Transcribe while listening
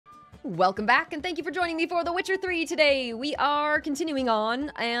Welcome back, and thank you for joining me for The Witcher 3 today. We are continuing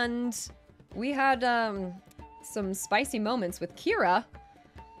on, and we had some spicy moments with Kira.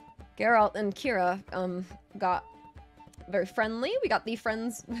 Geralt and Kira got very friendly. We got the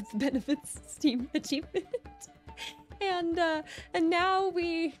Friends with Benefits Steam achievement. And now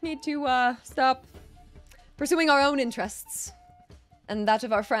we need to stop pursuing our own interests and that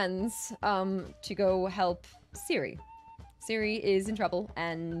of our friends to go help Ciri. Ciri is in trouble,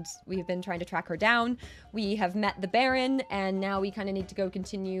 and we have been trying to track her down. We have met the Baron, and now we kind of need to go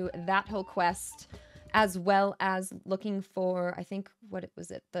continue that whole quest, as well as looking for, I think, what was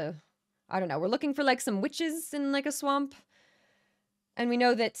it? I don't know. We're looking for, like, some witches in, like, a swamp. And we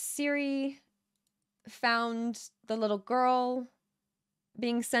know that Ciri found the little girl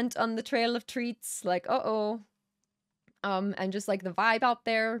being sent on the trail of treats, like, uh-oh. And just, like, the vibe out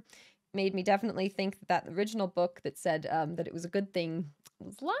there made me definitely think that the original book that said that it was a good thing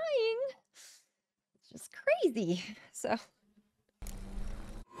was lying. It's just crazy. So,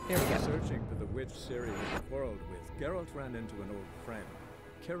 here we go. Searching for the witch Ciri had quarreled with, Geralt ran into an old friend,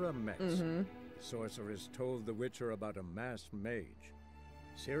 Kira Mex. The sorceress told the Witcher about a masked mage.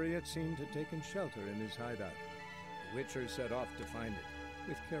 Ciri had seemed to have taken shelter in his hideout. The Witcher set off to find it,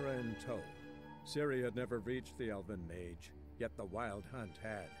 with Kira in tow. Ciri had never reached the elven mage, yet the wild hunt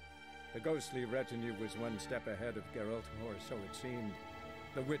had. The ghostly retinue was one step ahead of Geralt, or so it seemed.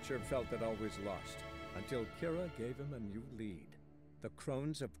 The Witcher felt that all was lost, until Kira gave him a new lead. The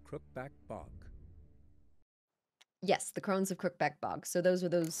Crones of Crookback Bog. Yes, the Crones of Crookback Bog. So those are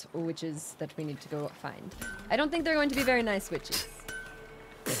those witches that we need to go find. I don't think they're going to be very nice witches.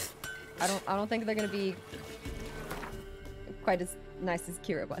 I don't think they're going to be quite as nice as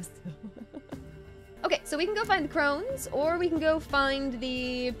Kira was. Okay, so we can go find the Crones, or we can go find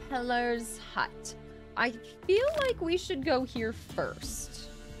the Pellar's Hut. I feel like we should go here first.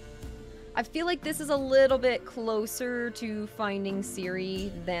 I feel like this is a little bit closer to finding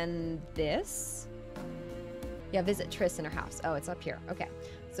Ciri than this. Yeah, visit Triss in her house. Oh, it's up here. Okay,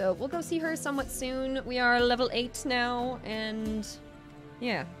 so we'll go see her somewhat soon. We are level 8 now, and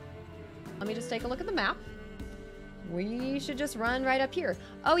yeah. Let me just take a look at the map. We should just run right up here.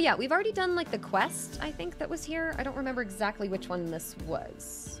 Oh yeah, we've already done like the quest, I think, that was here. I don't remember exactly which one this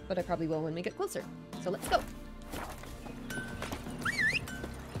was, but I probably will when we get closer. So let's go.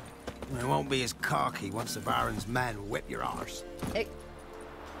 It won't be as cocky once the Baron's men whip your arse.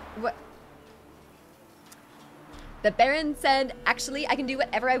 What? The Baron said, actually, I can do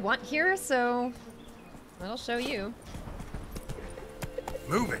whatever I want here, so I'll show you.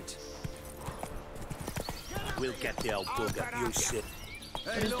 Move it. We'll get the old bugger, you sit.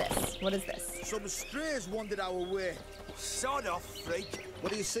 What is this? What is this? Some strays wandered our way. Sod off, freak.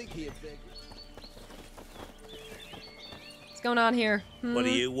 What do you seek here, big? What's going on here? What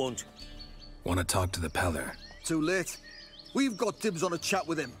do you want? Want to talk to the Pellar. Too late. We've got dibs on a chat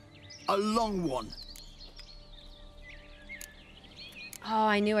with him. A long one. Oh,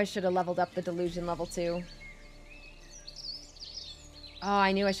 I knew I should have leveled up the delusion level 2. Oh,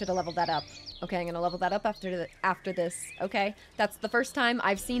 I knew I should have leveled that up. Okay, I'm gonna level that up after this. Okay, that's the first time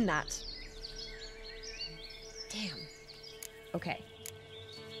I've seen that. Damn. Okay.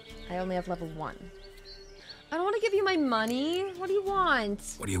 I only have level 1. I don't want to give you my money. What do you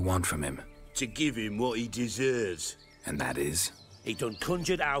want? What do you want from him? To give him what he deserves. And that is? He done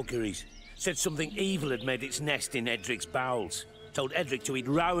conjured auguries. Said something evil had made its nest in Edric's bowels. Told Edric to eat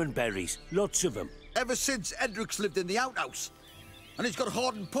rowan berries. Lots of them. Ever since Edric's lived in the outhouse. And he's got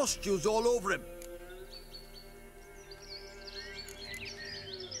hardened pustules all over him.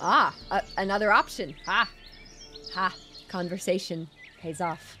 Ah, another option. Ha. Ha. Conversation pays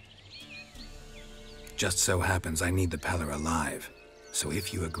off. Just so happens I need the Pellar alive. So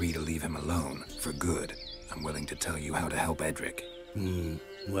if you agree to leave him alone, for good, I'm willing to tell you how to help Edric.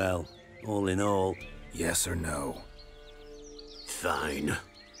 Well, all in all... Yes or no? Fine.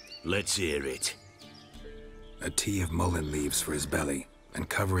 Let's hear it. A tea of mullein leaves for his belly, and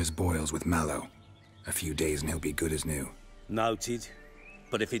cover his boils with mallow. A few days and he'll be good as new. Noted.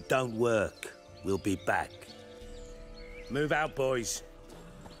 But if it don't work, we'll be back. Move out, boys.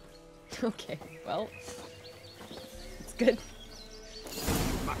 Okay, well... It's good.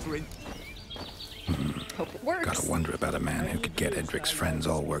 Muttering. Hope it works. Gotta wonder about a man who could get Edric's friends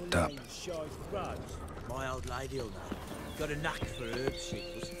all worked up. My old lady'll know. Got a knack for herb shit,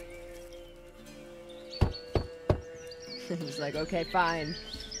 wasn't it? He's like, okay, fine.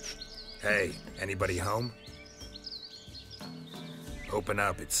 Hey, anybody home? Open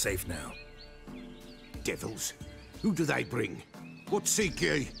up, it's safe now. Devils. Who do they bring? What seek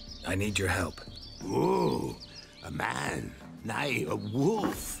ye? I need your help. Oh, a man. Nay, a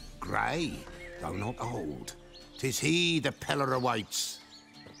wolf. grey, though not old. 'Tis he the Peller awaits.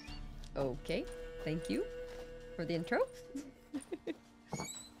 Okay, thank you for the intro.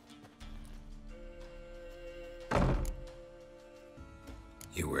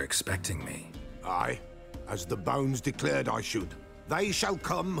 You were expecting me. Aye, as the bones declared I should. They shall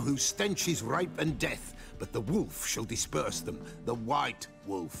come whose stench is rape and death, but the wolf shall disperse them, the white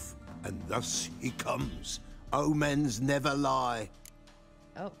wolf. And thus he comes. Omens never lie.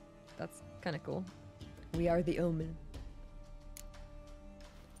 Oh, that's kind of cool. We are the Omen.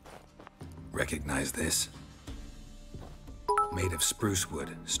 Recognize this? Made of spruce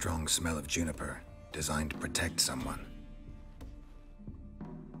wood, strong smell of juniper, designed to protect someone.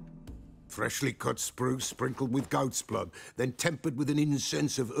 Freshly cut spruce sprinkled with goat's blood, then tempered with an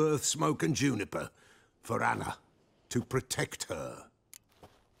incense of earth, smoke and juniper. For Anna, to protect her.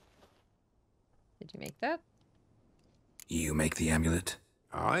 Did you make that? You make the amulet?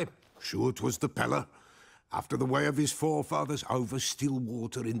 Aye, sure 'twas the Peller. After the way of his forefathers, over still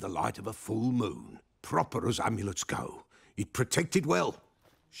water in the light of a full moon. Proper as amulets go. It protected well.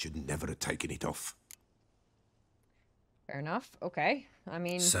 Should never have taken it off. Fair enough. Okay. I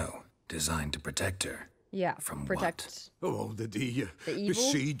mean... So, designed to protect her. Yeah, From protect... Oh, the evil?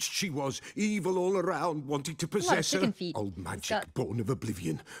 Besieged she was, evil all around, wanting to possess her. chicken feet. Old magic, Got- born of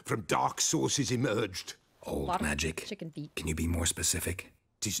oblivion, from dark sources emerged. Old lot of magic. chicken feet. Can you be more specific?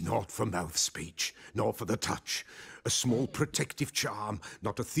 'Tis not for mouth speech, nor for the touch. A small protective charm,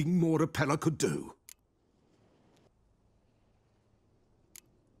 not a thing more a Peller could do.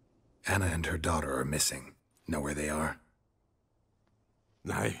 Anna and her daughter are missing. Know where they are?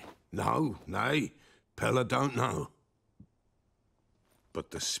 Nay, nay. Peller don't know.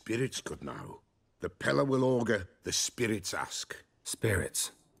 But the spirits could know. The Peller will augur, the spirits ask.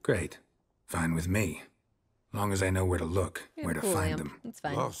 Spirits. Great. Fine with me. Long as I know where to look, where to Cool, find Lamp. them. It's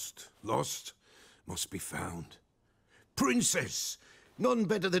fine. Lost, must be found. Princess! None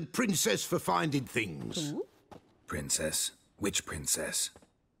better than princess for finding things. Ooh. Princess? Which princess?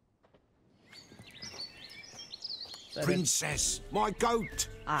 Princess, my goat!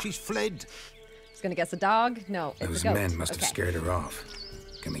 She's fled. I was gonna guess a dog. No, it's Those a goat. men must have Okay. scared her off.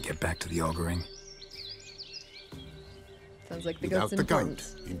 Can we get back to the auguring? Sounds like the Without goat's the important.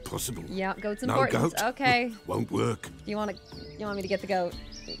 goat, impossible. Yeah, goat's No important. goat? Okay. Won't work. You want me to get the goat?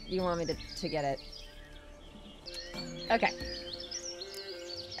 You want me to get it? Okay.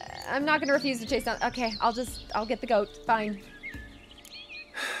 I'm not gonna refuse to chase down. Okay, I'll get the goat. Fine.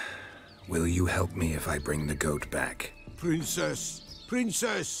 Will you help me if I bring the goat back? Princess,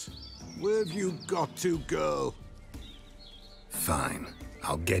 where have you got to, girl? Fine.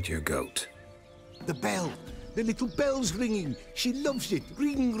 I'll get your goat. The bell. The little bell's ringing. She loves it.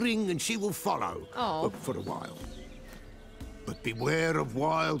 Ring, ring, and she will follow. Oh. For a while. But beware of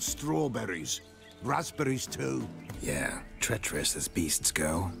wild strawberries. Raspberries, too. Yeah, treacherous as beasts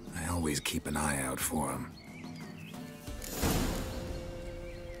go. I always keep an eye out for them.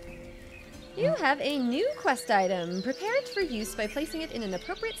 You have a new quest item. Prepared for use by placing it in an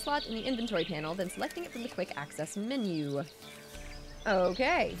appropriate slot in the inventory panel, then selecting it from the quick access menu.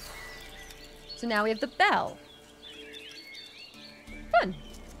 Okay. So now we have the bell. Fun.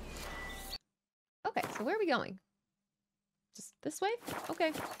 Okay, so where are we going? Just this way?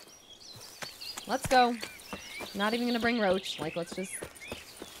 Okay. Let's go. Not even gonna bring Roach. Like, let's just...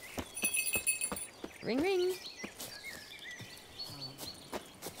 Ring, ring.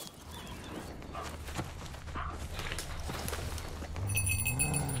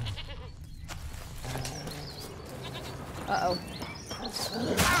 Uh-oh.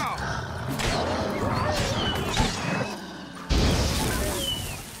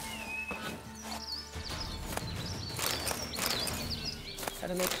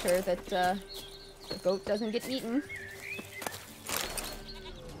 Gotta make sure that the goat doesn't get eaten.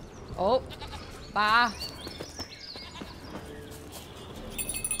 Oh, bah.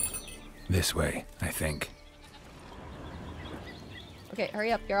 This way, I think. Okay,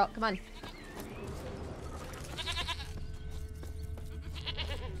 hurry up, Geralt. Come on.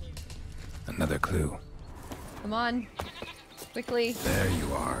 Another clue. Come on. Quickly. There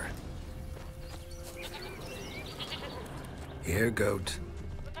you are. Here, goat.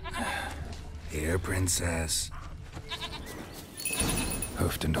 Here, princess.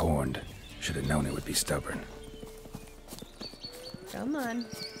 Hoofed and horned. Should have known it would be stubborn. Come on.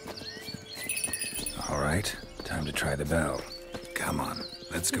 All right, time to try the bell. Come on,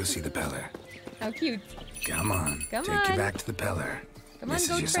 let's go see the Peller. How cute. Come on, Come take on. you back to the Peller. Come on, this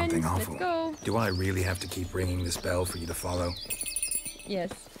goat is just something friends. awful. Let's go. Do I really have to keep ringing this bell for you to follow?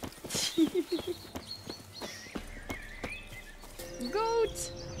 Yes.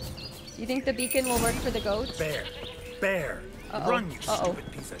 Goat! You think the beacon will work for the goats? Bear! Run, you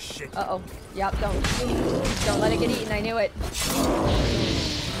stupid piece of shit! Uh-oh. Yep, don't let it get eaten, I knew it.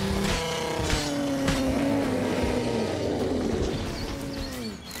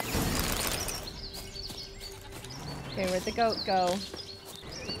 Okay, where'd the goat go?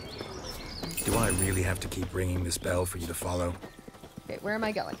 Do I really have to keep ringing this bell for you to follow? Okay, where am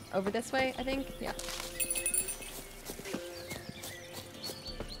I going? Over this way, I think? Yeah.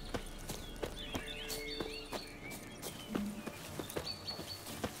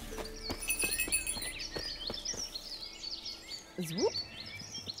 Swoop.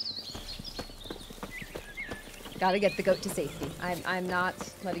 Gotta get the goat to safety. I'm not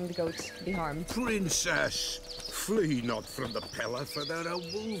letting the goat be harmed. Princess, flee not from the Pella, for there are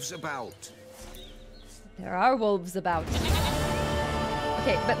wolves about. There are wolves about.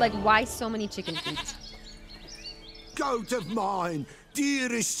 Okay, but like, why so many chicken feet? Goat of mine,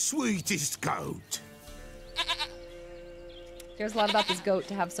 dearest, sweetest goat. Cares a lot about this goat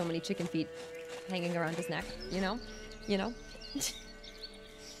to have so many chicken feet hanging around his neck, you know? You know?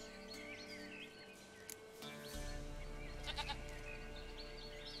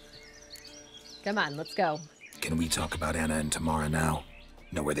 Come on, let's go. Can we talk about Anna and Tamara now?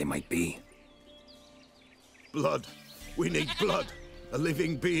 Know where they might be? Blood. We need blood. A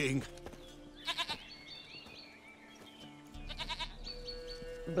living being.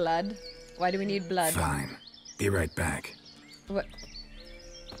 Blood? Why do we need blood? Fine. Be right back. What?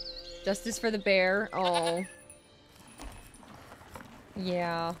 Justice for the bear? Oh.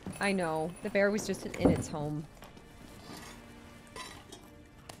 Yeah, I know. The bear was just in its home.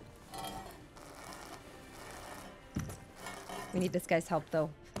 We need this guy's help, though.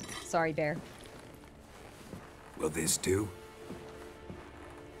 Sorry, bear. Will this do?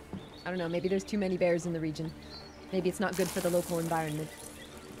 I don't know, maybe there's too many bears in the region. Maybe it's not good for the local environment.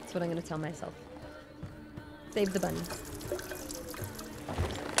 That's what I'm gonna tell myself. Save the bunnies.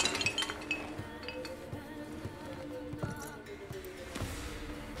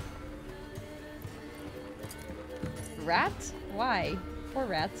 Rat? Why? Poor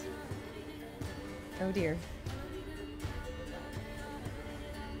rat. Oh dear.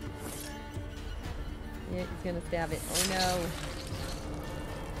 Yeah, he's gonna stab it. Oh no.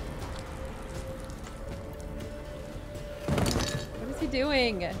 What is he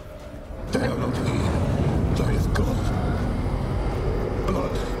doing? There is God.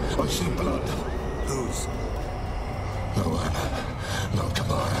 Blood. I see blood. Whose? No Anna. No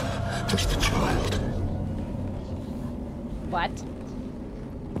Tamara. Just the child. What?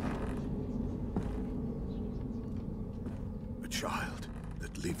 A child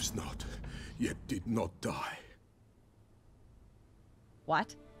that lives not, yet did not die.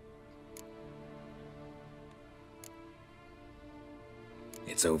 What?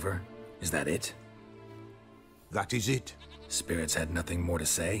 It's over? Is that it? That is it. Spirits had nothing more to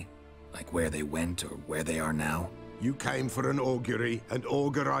say? Like where they went or where they are now? You came for an augury, and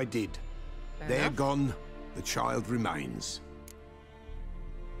augur I did. They're enough. gone. The child remains.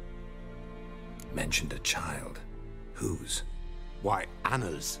 Mentioned a child. Whose? Why,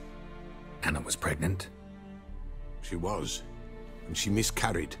 Anna's. Anna was pregnant? She was. And she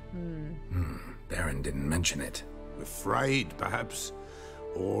miscarried. Baron didn't mention it. Afraid, perhaps.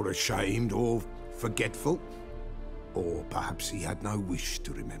 Or ashamed, or forgetful. Or perhaps he had no wish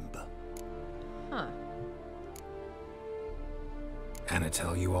to remember. Huh. Anna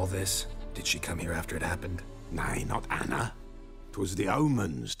tell you all this? Did she come here after it happened? Nay, not Anna. 'Twas the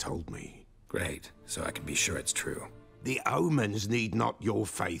omens told me. Great, so I can be sure it's true. The omens need not your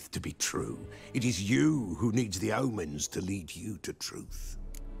faith to be true. It is you who needs the omens to lead you to truth.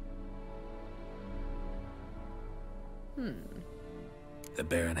 The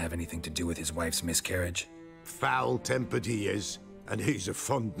Baron have anything to do with his wife's miscarriage? Foul-tempered he is, and he's a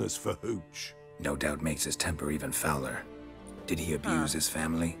fondness for hooch. No doubt makes his temper even fouler. Did he abuse his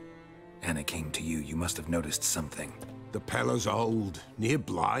family? Anna came to you, you must have noticed something. The Pella's old, near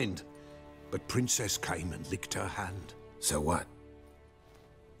blind, but Princess came and licked her hand. So what?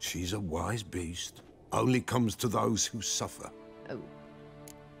 She's a wise beast. Only comes to those who suffer. Oh.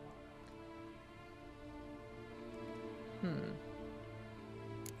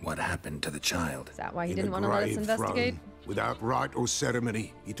 What happened to the child? Is that why he In didn't a want to let us grave investigate? thrown, without rite or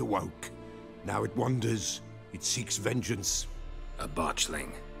ceremony, it awoke. Now it wanders. It seeks vengeance. A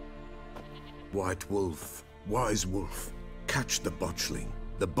botchling. White wolf, wise wolf, catch the botchling.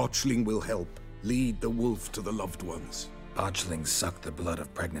 The botchling will help. Lead the wolf to the loved ones. Botchlings suck the blood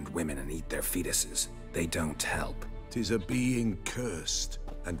of pregnant women and eat their fetuses. They don't help. 'Tis a being cursed,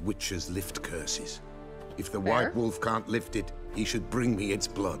 and witches lift curses. If the Fair. white wolf can't lift it, he should bring me its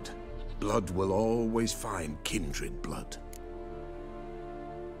blood. Blood will always find kindred blood.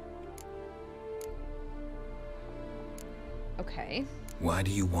 Okay. Why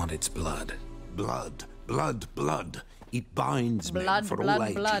do you want its blood? Blood, blood, blood. It binds men Blood, for blood, all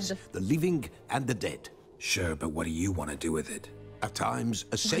ages, blood. the living and the dead. Sure, but what do you want to do with it? At times,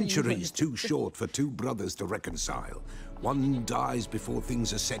 a century is too short for two brothers to reconcile. One dies before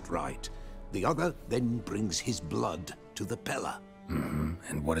things are set right. The other then brings his blood to the Peller. Mm-hmm.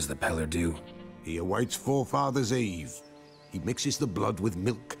 And what does the Peller do? He awaits Forefather's Eve. He mixes the blood with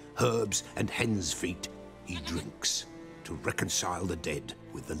milk, herbs, and hen's feet. He drinks to reconcile the dead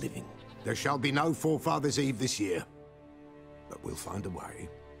with the living. There shall be no Forefather's Eve this year, but we'll find a way,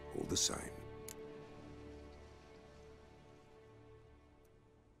 all the same.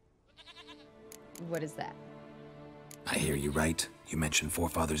 What is that? I hear you right. You mentioned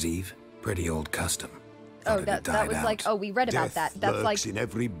Forefather's Eve. Pretty old custom. Oh, Thought it had that was died like, out. oh, we read about that. That's lurks like, in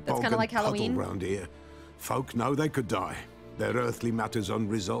every that's bog kinda like and puddle Halloween. round here. Folk know they could die, their earthly matters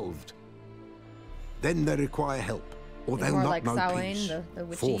unresolved. Then they require help, or It's they'll more not like know Samhain, peace. the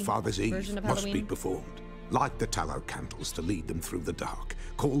witchy Forefather's Eve version of must be Halloween. performed. Light the tallow candles to lead them through the dark.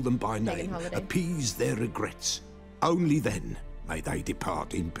 Call them by Pagan name. holiday. Appease their regrets. Only then may they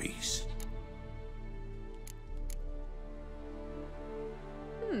depart in peace.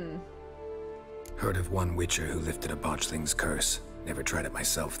 Heard of one witcher who lifted a botchling's curse. Never tried it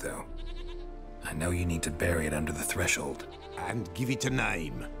myself, though. I know you need to bury it under the threshold. And give it a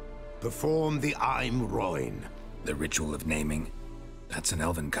name. Perform the Aim Roin. The ritual of naming. That's an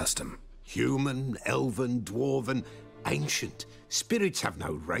elven custom. Human, elven, dwarven, ancient. Spirits have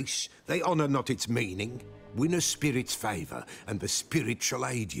no race. They honor not its meaning. Win a spirit's favor, and the spirit shall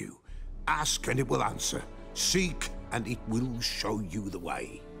aid you. Ask, and it will answer. Seek, and it will show you the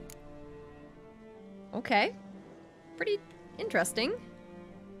way. Okay. Pretty interesting.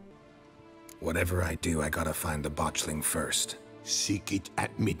 Whatever I do, I gotta find the botchling first. Seek it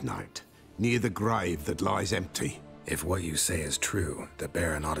at midnight, near the grave that lies empty. If what you say is true, the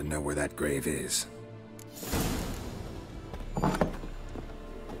Baron ought to know where that grave is.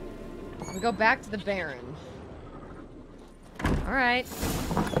 We go back to the Baron. Alright.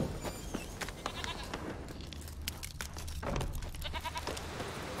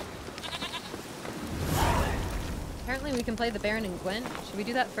 Apparently we can play the Baron and Gwent. Should we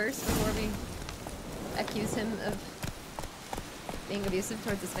do that first before we accuse him of being abusive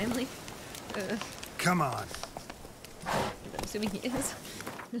towards his family? Come on. I'm assuming he is.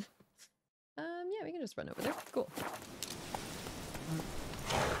 Yeah, we can just run over there. Cool.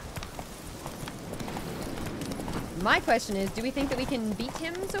 My question is, do we think that we can beat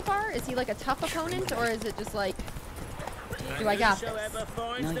him so far? Is he like a tough opponent, or is it just like, do I got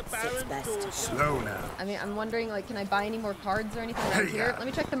this? Slow now. I mean, I'm wondering, like, can I buy any more cards or anything around here? Let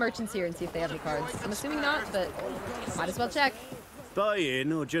me check the merchants here and see if they have any cards. I'm assuming not, but might as well check. Buy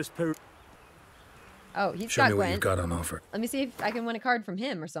in or just per... Oh, he's Show got me what you've Gwent. got on offer. Let me see if I can win a card from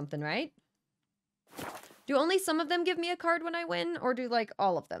him or something, right? Do only some of them give me a card when I win, or do, like,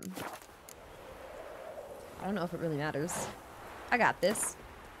 all of them? I don't know if it really matters. I got this.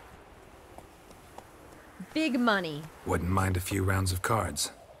 Big money. Wouldn't mind a few rounds of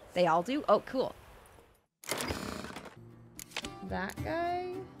cards. They all do? Oh, cool. That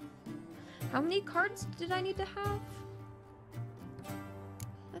guy? How many cards did I need to have?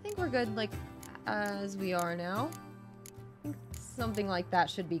 I think we're good, like, as we are now. I think something like that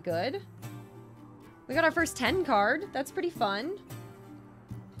should be good. We got our first 10 card. That's pretty fun.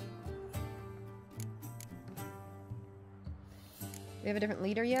 We have a different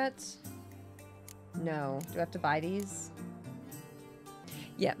leader yet? No. Do I have to buy these?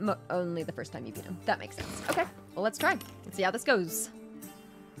 Yeah, only the first time you beat him. That makes sense. Okay, well, let's try. Let's see how this goes.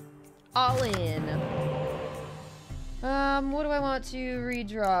 All in. What do I want to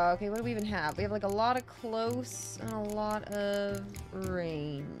redraw? Okay, what do we even have? We have like a lot of close and a lot of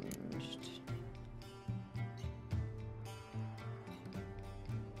ranged.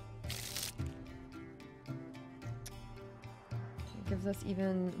 It gives us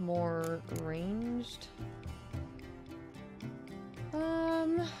even more ranged.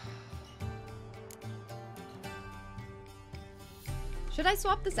 Should I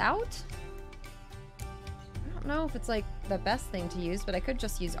swap this out? I don't know if it's like the best thing to use, but I could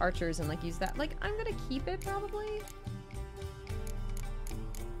just use archers and like use that. Like, I'm gonna keep it probably.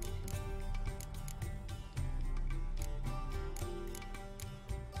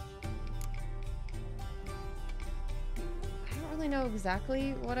 I don't really know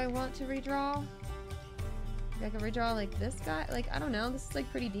exactly what I want to redraw. I could redraw like this guy. Like, I don't know. This is like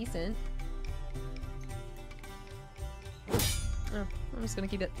pretty decent. Oh, I'm just gonna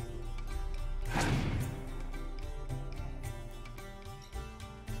keep it.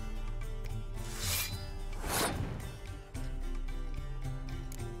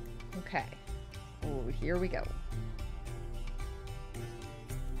 Okay. Oh, here we go.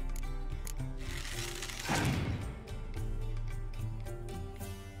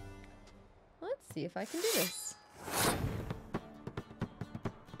 Let's see if I can do this.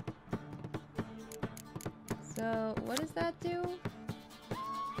 So, what does that do?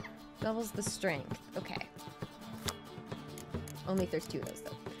 Doubles the strength. Okay. Only if there's 2 of those,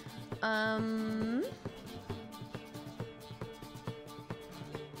 though.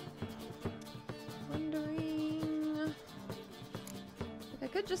 Wondering... I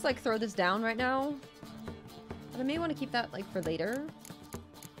could just, like, throw this down right now. But I may want to keep that, like, for later.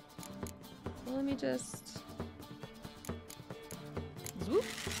 So let me just... Swoop.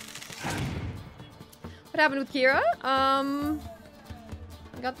 What happened with Kira? I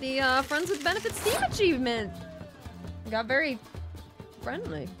got the Friends with Benefits Steam achievement. I got very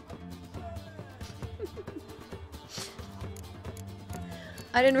friendly.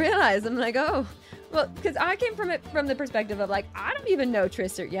 I didn't realize. I'm like, oh. Well, because I came from it from the perspective of like, I don't even know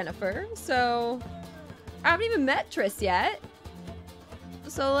Triss or Yennefer, so I haven't even met Triss yet.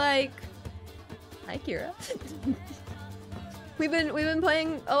 So like, hi Kira. We've been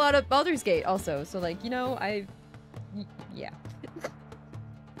playing a lot of Baldur's Gate also, so like, you know, yeah.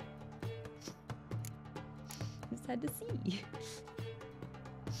 Just had to see.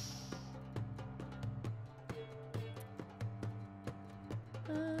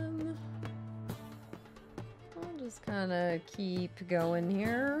 I'll just kind of keep going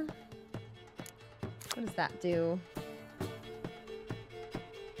here. What does that do?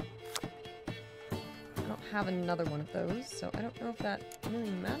 I don't have another one of those, so I don't know if that really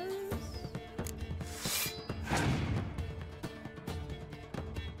matters.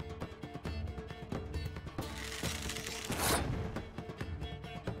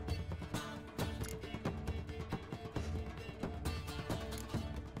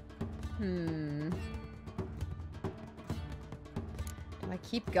 Do I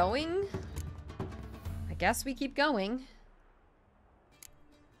keep going? I guess we keep going.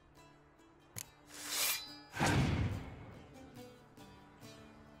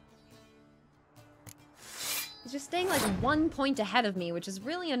 He's just staying like 1 point ahead of me, which is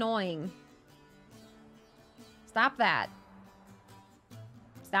really annoying. Stop that.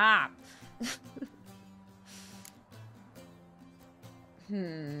 Stop.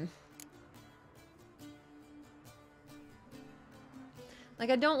 Like,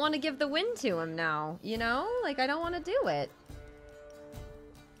 I don't want to give the win to him now, you know? Like, I don't want to do it.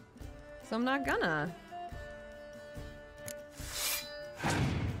 So I'm not gonna.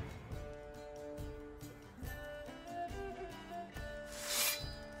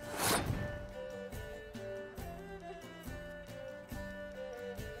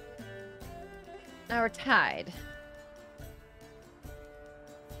 Now we're tied.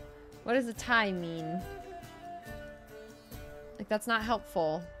 What does a tie mean? Like, that's not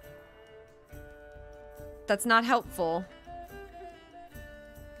helpful. That's not helpful.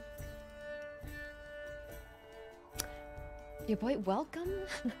 Yeah, boy, welcome.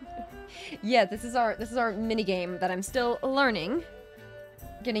 Yeah, this is our mini game that I'm still learning.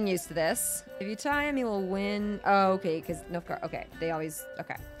 Getting used to this. If you tie him, he will win. Oh, okay, because Nilfgaard. Okay, they always.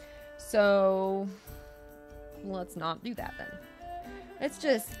 Okay, so let's not do that then. It's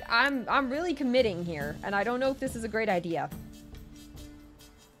just I'm really committing here, and I don't know if this is a great idea.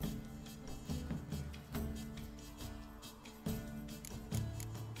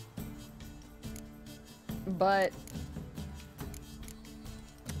 But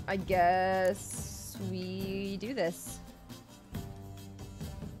I guess we do this.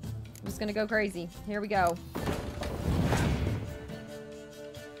 I'm just gonna go crazy. Here we go.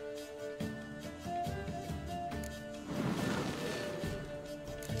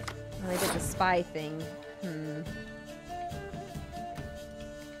 I did the spy thing.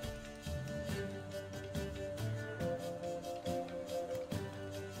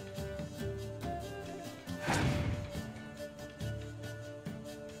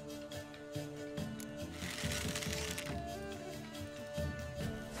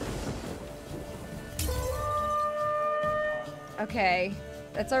 Okay,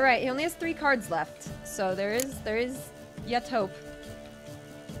 that's all right. He only has 3 cards left, so there is yet hope.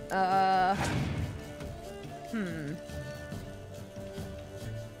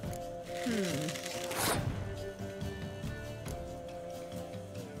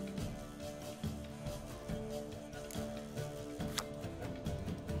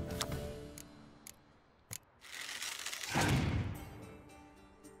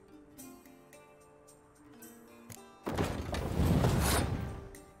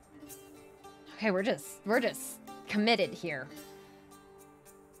 Okay, we're just committed here.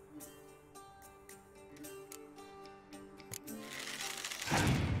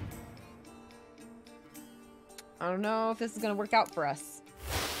 I don't know if this is gonna work out for us.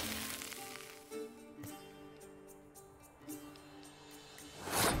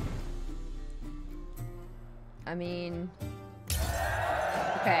 I mean,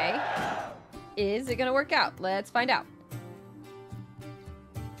 okay. Is it gonna work out? Let's find out.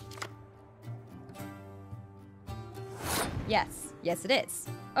 Yes. Yes, it is.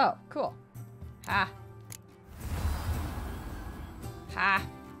 Oh, cool. Ha. Ha.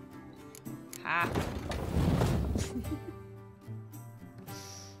 Ha.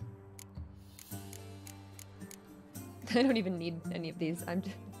 I don't even need any of these. I'm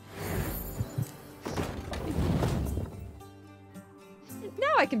just...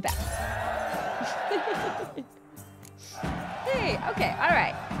 Now I can bet. Hey, okay,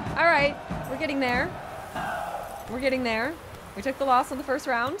 alright. Alright, we're getting there. We're getting there. We took the loss on the first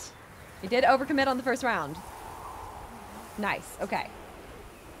round. We did overcommit on the first round. Nice, okay.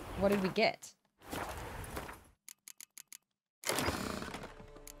 What did we get?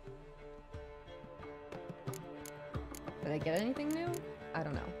 Did I get anything new? I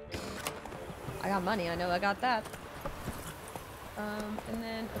don't know. I got money, I know I got that. And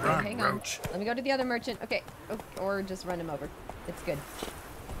then, okay, hang on. Let me go to the other merchant. Okay, or just run him over. It's good.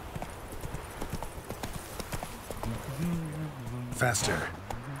 Faster.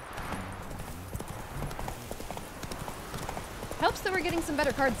 Helps that we're getting some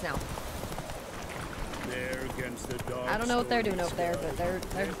better cards now. There against the dog. I don't know what they're doing over there, but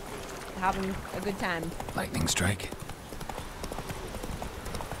they're having a good time. Lightning strike.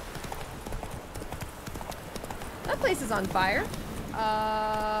 That place is on fire.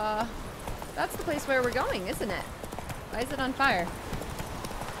 That's the place where we're going, isn't it? Why is it on fire?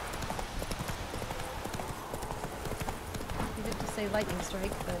 You did just say lightning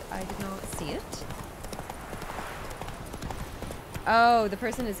strike, but I did not see it. Oh, the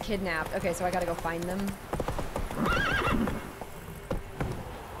person is kidnapped. Okay, so I gotta go find them.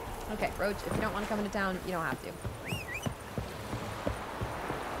 Okay, Roach, if you don't want to come into town, you don't have to.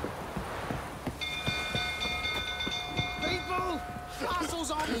 Castle's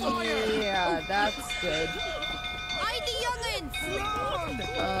on fire! Yeah, that's good. Hide the young'uns!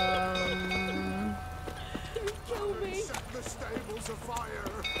 Kill me! Set the stables afire!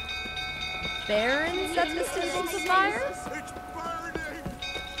 Baron set the stables afire? It's burning!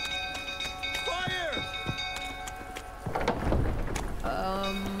 Fire!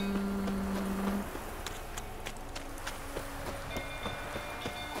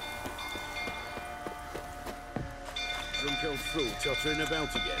 Drunk old fool tottering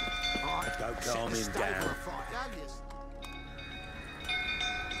about again. Don't calm him down.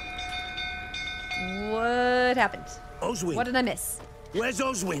 What happened? Oswin. What did I miss? Where's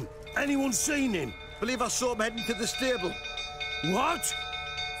Oswin? Anyone seen him? Believe I saw him heading to the stable. What?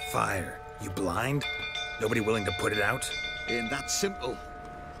 Fire. You blind? Nobody willing to put it out? Ain't that simple.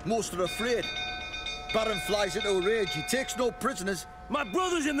 Most are afraid. Baron flies into a rage. He takes no prisoners. My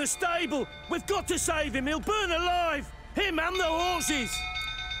brother's in the stable. We've got to save him. He'll burn alive. Him and the horses.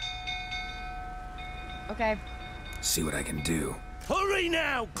 Okay. See what I can do. Hurry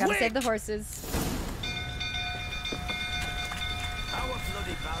now, Gotta quick! save the horses. Our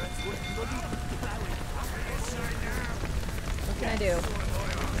bloody barons would bloody What can I do?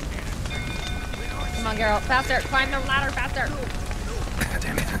 Come on, Geralt. Faster. Climb the ladder faster.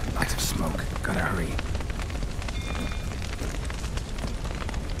 Damn it. Lots of smoke. Gotta hurry.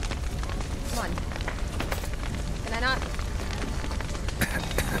 Come on. Can I not?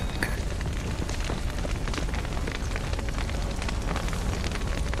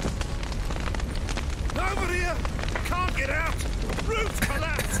 Over here! Can't get out! Roof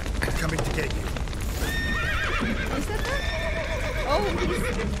collapsed! Coming to get you. Who said that? Oh,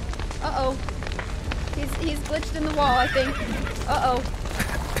 uh-oh. He's glitched in the wall, I think. Uh-oh.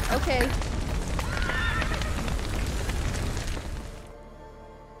 Okay.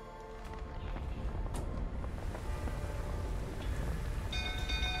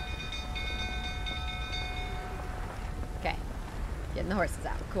 Okay. Getting the horses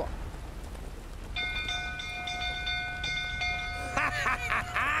out. Cool.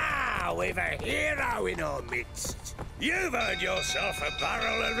 We've a hero in our midst. You've earned yourself a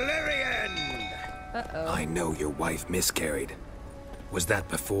barrel of Lyrian. Uh-oh. I know your wife miscarried. Was that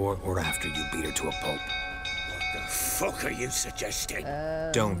before or after you beat her to a pulp? What the fuck are you suggesting?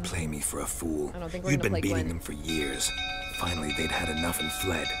 Don't play me for a fool. I don't think we're You'd gonna been play beating Gwen. them for years. Finally, they'd had enough and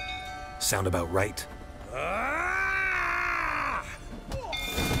fled. Sound about right? Ah!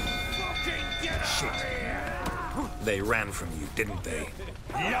 Fucking get shit. They ran from you, didn't they?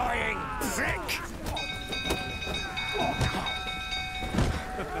 Lying prick!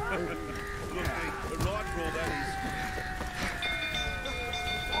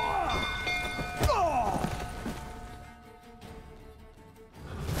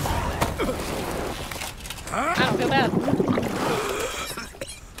 I don't feel bad.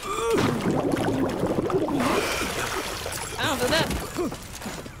 I don't feel bad.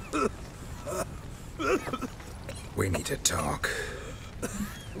 We need to talk.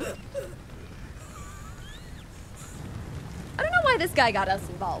 I don't know why this guy got us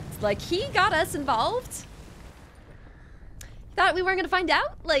involved. Like, he got us involved? Thought we weren't gonna find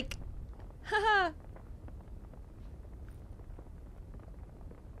out? Like, haha.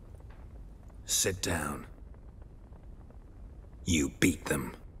 Sit down. You beat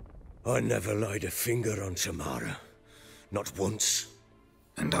them. I never laid a finger on Tamara. Not once.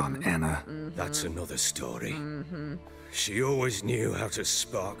 And on Anna. That's another story. She always knew how to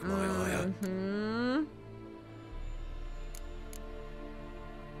spark my ire.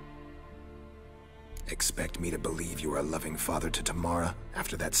 Expect me to believe you were a loving father to Tamara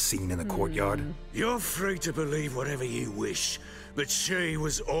after that scene in the courtyard? You're free to believe whatever you wish, but she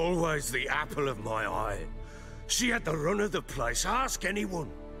was always the apple of my eye. She had the run of the place, ask anyone.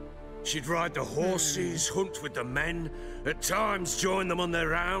 She'd ride the horses, hunt with the men, at times join them on their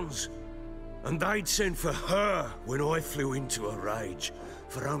rounds. And they'd send for her when I flew into a rage,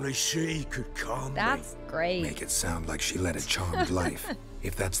 for only she could calm me. That's great. Make it sound like she led a charmed life.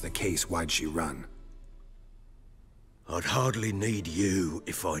 If that's the case, why'd she run? I'd hardly need you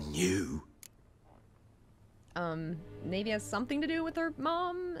if I knew. Maybe it has something to do with her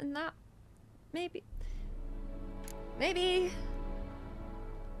mom and that. Maybe. Maybe.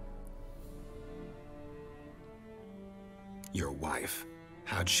 Your wife.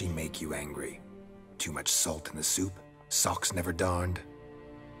 How'd she make you angry? Too much salt in the soup? Socks never darned?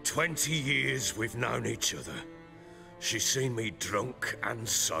 20 years we've known each other. She's seen me drunk and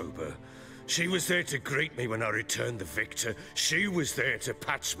sober. She was there to greet me when I returned the victor. She was there to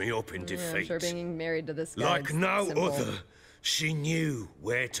patch me up in defeat. I'm sure being married to this guy like no simple. other, she knew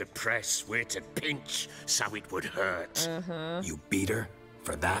where to press, where to pinch, so it would hurt. You beat her?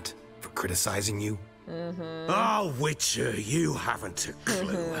 For that? For criticizing you? Oh, Witcher, you haven't a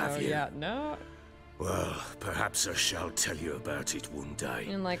clue, have you? Yeah, no. Well, perhaps I shall tell you about it one You day.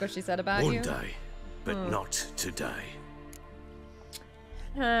 didn't like what she said about you? One day, but not today.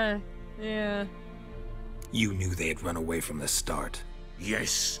 Yeah. You knew they had run away from the start.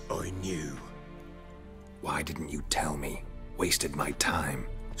 Yes, I knew. Why didn't you tell me? Wasted my time.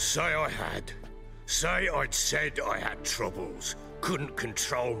 Say I had. Say I'd said I had troubles. Couldn't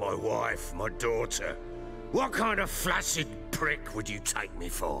control my wife, my daughter. What kind of flaccid prick would you take me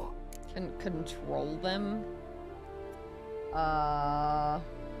for? Can control them?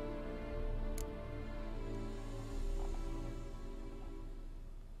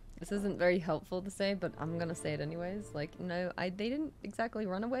 This isn't very helpful to say, but I'm gonna say it anyways. Like, no, they didn't exactly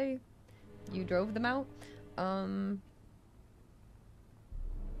run away. You drove them out.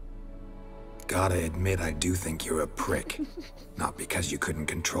 Gotta admit, I do think you're a prick. Not because you couldn't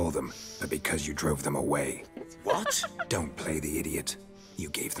control them, but because you drove them away. What? Don't play the idiot. You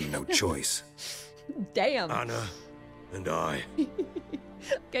gave them no choice. Damn. Anna and I.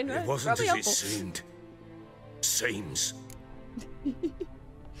 Okay, no, It wasn't probably as helpful. it seemed. Seems. Do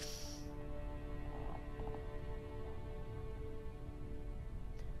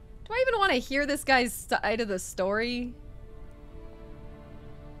I even want to hear this guy's side of the story?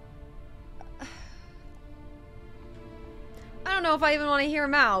 I don't know if I even want to hear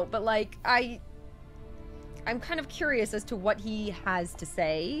him out, but like, I'm kind of curious as to what he has to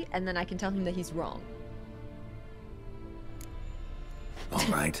say, and then I can tell him that he's wrong. All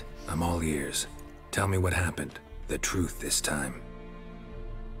right, I'm all ears. Tell me what happened. The truth this time.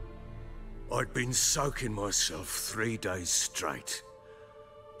 I'd been soaking myself 3 days straight.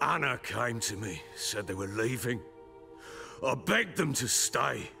 Anna came to me, said they were leaving. I begged them to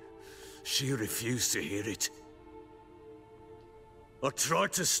stay. She refused to hear it. I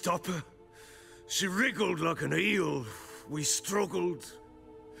tried to stop her. She wriggled like an eel. We struggled.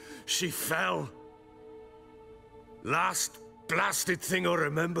 She fell. Last blasted thing I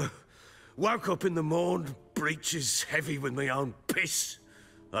remember. Woke up in the morn, breeches heavy with my own piss.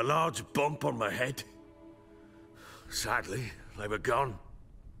 A large bump on my head. Sadly, they were gone.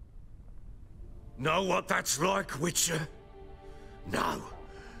 Know what that's like, Witcher? No.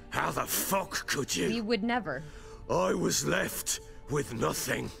 How the fuck could you? We would never. I was left with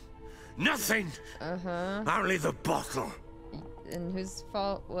nothing. Nothing! Only the bottle. And whose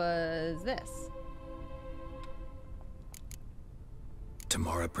fault was this?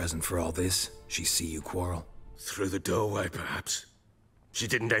 Tamara present for all this? She see you quarrel? Through the doorway, perhaps. She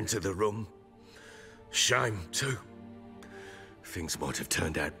didn't enter the room. Shame, too. Things might have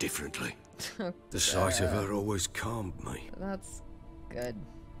turned out differently. The sight of her always calmed me. That's good.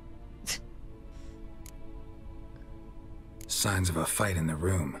 Signs of a fight in the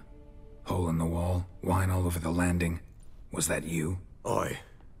room. Hole in the wall, wine all over the landing. Was that you? Aye.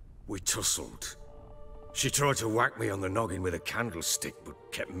 We tussled. She tried to whack me on the noggin with a candlestick, but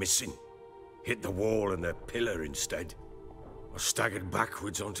kept missing. Hit the wall and the pillar instead. I staggered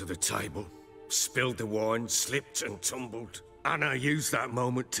backwards onto the table, spilled the wine, slipped and tumbled. Anna used that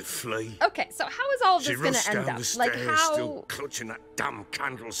moment to flee. Okay, so how is all of She this gonna rushed end down up? the Like stairs, how? still clutching that damn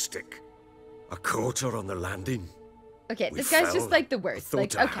candlestick. I caught her on the landing. Okay, We this guy's fell. just like the worst. I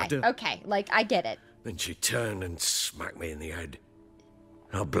Like, thought I had okay, her. okay, like I get it. Then she turned and smacked me in the head.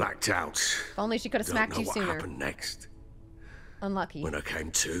 I blacked out. If only she could have Don't smacked know you what sooner. happened next. Unlucky. When I came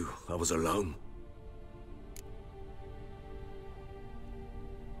to, I was alone.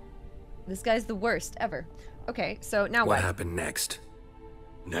 This guy's the worst ever. Okay, so now What what? happened next?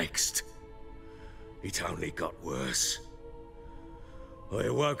 Next, it only got worse. I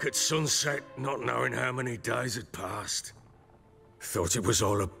awoke at sunset, not knowing how many days had passed. Thought it was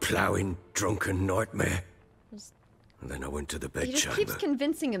all a ploughing, drunken nightmare. And then I went to the He just bedchamber. keeps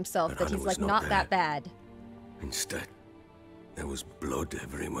convincing himself But that Anna he's was like not not that there. bad. Instead, there was blood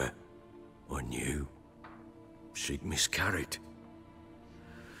everywhere. I knew she'd miscarried.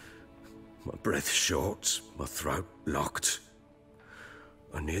 My breath short, my throat locked.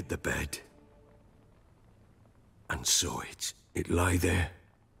 I neared the bed and saw it. It lay there,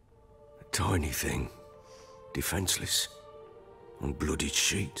 a tiny thing, defenseless, on bloodied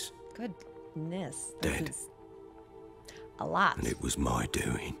sheets, Goodness. Dead. This is a lot. and it was my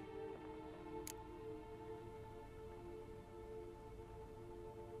doing.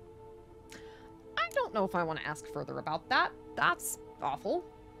 I don't know if I want to ask further about that. That's awful.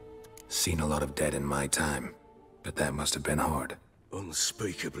 Seen a lot of dead in my time, but that must have been hard.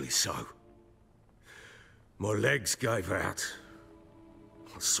 Unspeakably so. My legs gave out.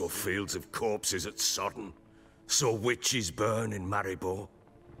 I saw fields of corpses at Sodden. Saw witches burn in Maribor.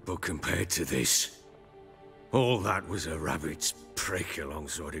 But compared to this, all that was a rabbit's prick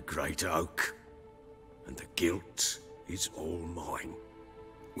alongside a great oak. And the guilt is all mine.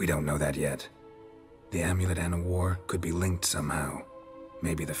 We don't know that yet. The amulet Anna wore could be linked somehow.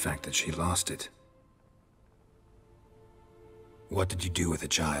 Maybe the fact that she lost it. What did you do with the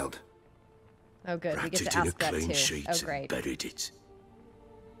child? Oh, good. We Wrapped get it to in a ask that clean too. sheet Oh, and great. buried it.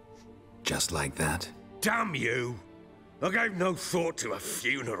 Just like that? Damn you! I gave no thought to a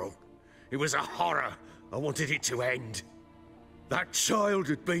funeral. It was a horror. I wanted it to end. That child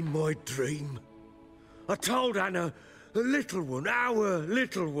had been my dream. I told Anna, a little one, our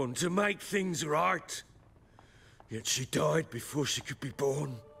little one, to make things right. Yet she died before she could be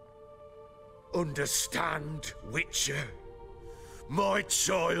born. Understand, Witcher? My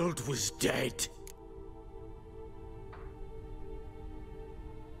child was dead.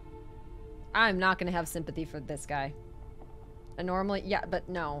 I'm not going to have sympathy for this guy. Normally, yeah, but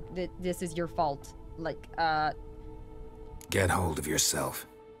no. This is your fault. Like, Get hold of yourself.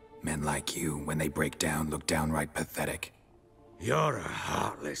 Men like you, when they break down, look downright pathetic. You're a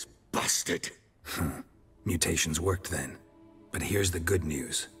heartless bastard. Mutations worked then. But here's the good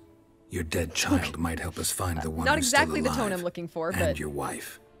news. Your dead child might help us find the one not who's exactly still the alive, tone I'm looking for, and but... your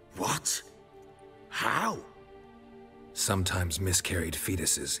wife. What? How? Sometimes miscarried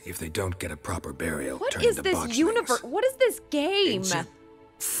fetuses, if they don't get a proper burial, What turn is into this botchlings. universe? What is this game? Into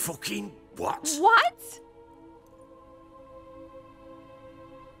fucking what? What?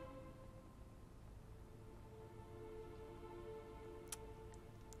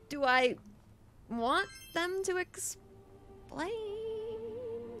 Do I want them to explain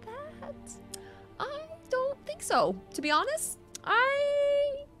that? I don't think so. To be honest,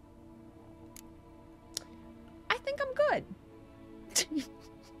 I think I'm good.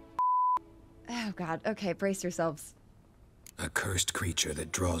 Oh god. Okay, brace yourselves. A cursed creature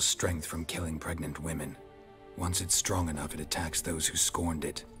that draws strength from killing pregnant women. Once it's strong enough, it attacks those who scorned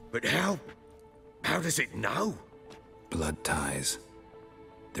it. But how? How does it know? Blood ties.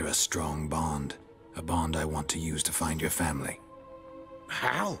 They're a strong bond. A bond I want to use to find your family.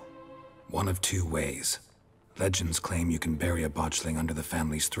 How? One of two ways. Legends claim you can bury a botchling under the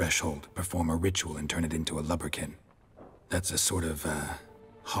family's threshold, perform a ritual, and turn it into a lubberkin. That's a sort of,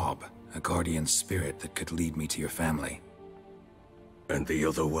 hob, a guardian spirit that could lead me to your family. And the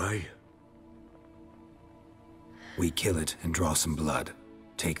other way? We kill it and draw some blood.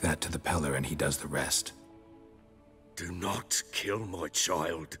 Take that to the Peller and he does the rest. Do not kill my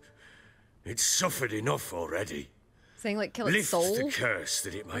child. It's suffered enough already. Saying like kill its Lift soul? the curse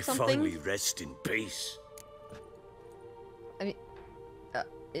that it may something? finally rest in peace. I mean,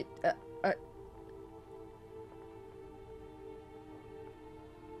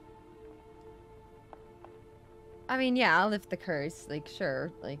 I mean, yeah, I'll lift the curse. Like,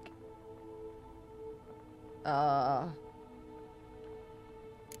 sure. Like,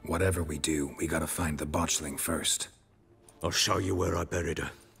 Whatever we do, we gotta find the botchling first. I'll show you where I buried her,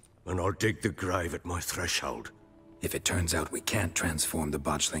 and I'll dig the grave at my threshold. If it turns out we can't transform the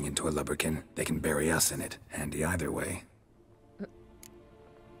botchling into a lubberkin, they can bury us in it. Handy either way.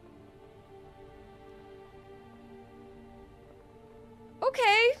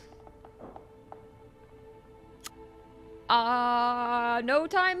 okay. No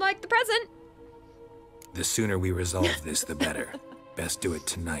time like the present. The sooner we resolve this, the better. Best do it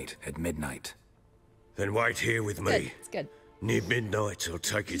tonight, at midnight. Then wait here with me. It's good. Near midnight, I'll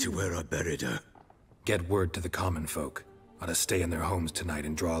take you to where I buried her. Get word to the common folk. Ought to stay in their homes tonight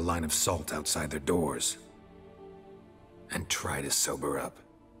and draw a line of salt outside their doors. And try to sober up.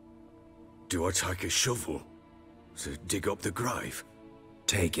 Do I take a shovel to dig up the grave?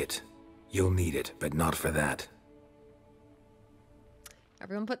 Take it. You'll need it, but not for that.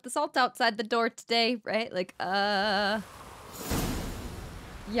 Everyone put the salt outside the door today, right? Like, yeah,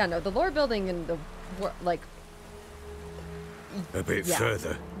 no, the lore building and the, like... A bit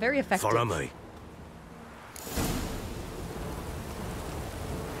further. Very effective. Follow me.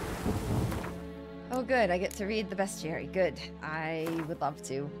 Oh, good. I get to read the bestiary. Good. I would love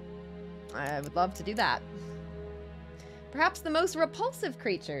to. I would love to do that. Perhaps the most repulsive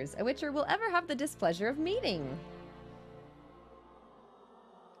creatures a Witcher will ever have the displeasure of meeting.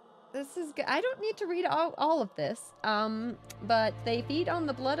 This is good. I don't need to read all of this, but they feed on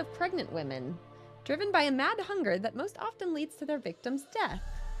the blood of pregnant women, driven by a mad hunger that most often leads to their victim's death.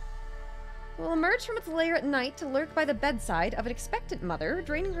 Will emerge from its lair at night to lurk by the bedside of an expectant mother,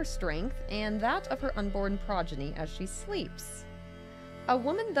 draining her strength and that of her unborn progeny as she sleeps. A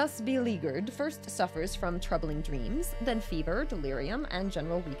woman thus beleaguered first suffers from troubling dreams, then fever, delirium, and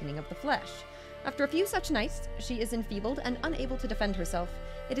general weakening of the flesh. After a few such nights, she is enfeebled and unable to defend herself.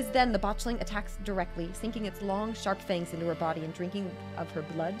 It is then the botchling attacks directly, sinking its long, sharp fangs into her body and drinking of her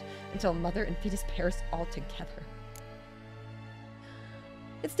blood until mother and fetus perish altogether.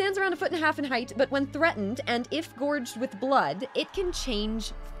 It stands around 1.5 feet in height, but when threatened, and if gorged with blood, it can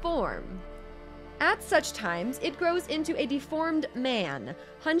change form. At such times, it grows into a deformed man,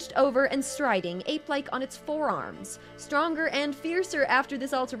 hunched over and striding, ape-like on its forearms. Stronger and fiercer after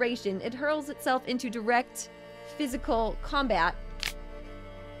this alteration, it hurls itself into direct physical combat,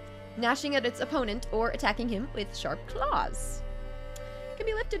 gnashing at its opponent or attacking him with sharp claws. It can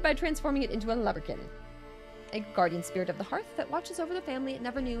be lifted by transforming it into a lubberkin, a guardian spirit of the hearth that watches over the family it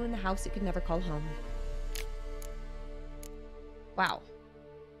never knew and the house it could never call home. Wow.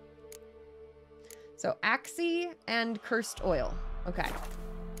 So, Axie and Cursed Oil. Okay.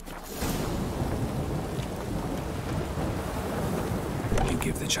 Did you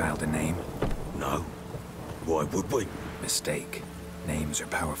give the child a name? No. Why would we? Mistake. Names are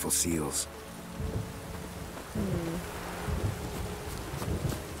powerful seals.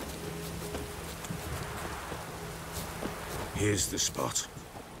 Here's the spot.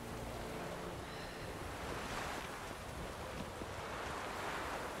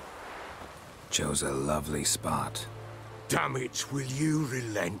 Chose a lovely spot. Damn it, will you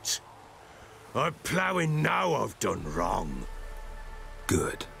relent? I'm ploughing now I've done wrong.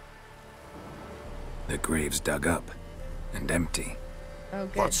 Good. The grave's dug up and empty. Oh,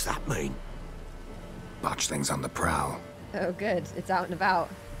 good. What's that mean? Botchling's on the prowl. Oh, good. It's out and about.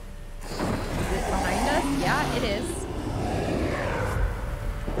 Is it behind us? Yeah, it is.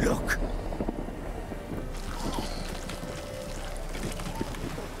 Look!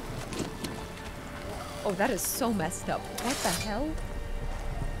 Oh, that is so messed up. What the hell?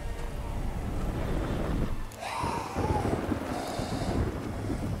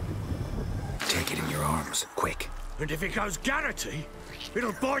 Take it in your arms, quick. And if it goes Garrity,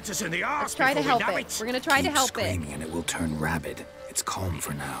 it'll bite us in the arse. Let's try to help it. We're gonna try to help it. Keep screaming and it will turn rabid. It's calm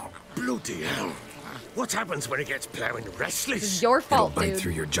for now. Bloody hell. What happens when it gets ploughing restless? This is your fault, It'll bite dude.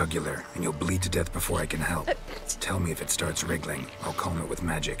 through your jugular, and you'll bleed to death before I can help. Tell me if it starts wriggling. I'll calm it with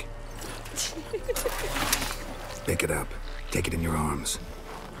magic. Pick it up. Take it in your arms.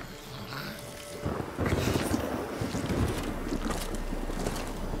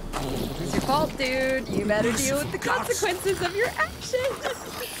 It's your fault, dude. You better deal with the consequences of your actions.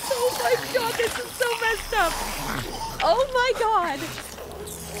 Oh my god, this is so messed up. Oh my god.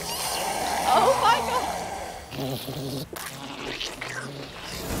 Oh my god.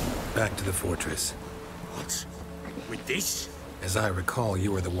 Back to the fortress. What? With this? As I recall,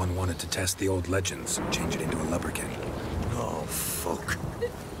 you were the one wanted to test the old legends, change it into a lubberkin. Oh, fuck.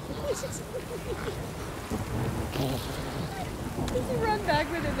 Does he run back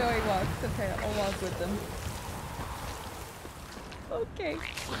with it? No, he walks. Okay, I'll walk with them. Okay.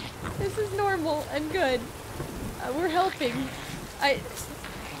 This is normal and good. We're helping.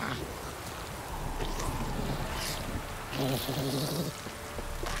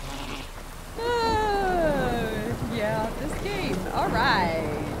 Yeah, this game. Alright.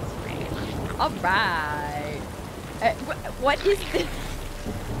 Alright. What is this?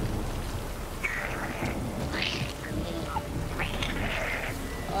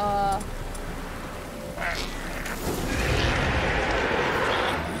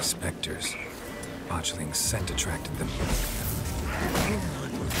 Angry specters. Botchling's scent attracted them.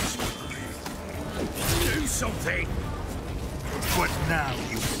 Do something! What now,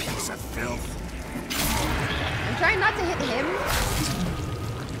 you piece of filth? I'm trying not to hit him.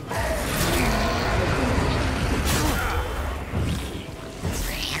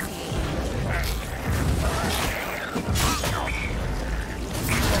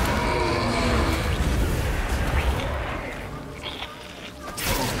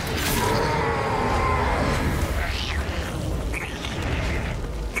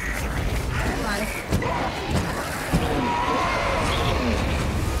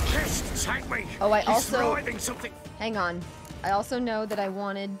 Oh, I also... Hang on. I also know that I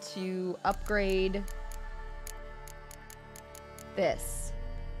wanted to upgrade this.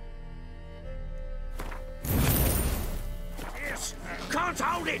 Yes! Can't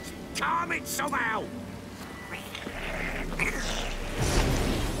hold it! Calm it somehow!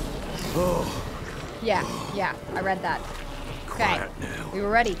 Oh. Yeah, I read that. Okay. We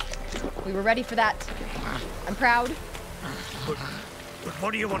were ready. We were ready for that. I'm proud. But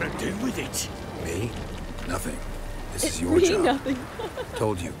what do you want to do with it? Me? Nothing. This is your job. Nothing.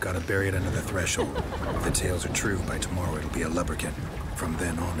 Told you, gotta bury it under the threshold. If the tales are true, by tomorrow it'll be a lubberkin. From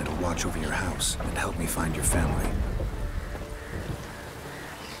then on, it'll watch over your house and help me find your family.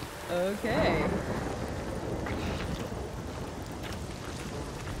 Okay.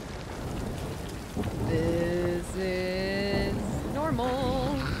 This is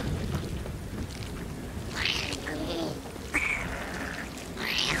normal.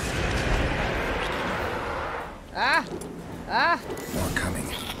 More coming.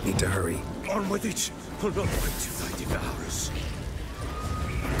 Need to hurry. On with it. I'll not wait till they devour us.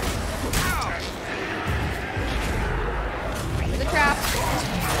 Into the trap.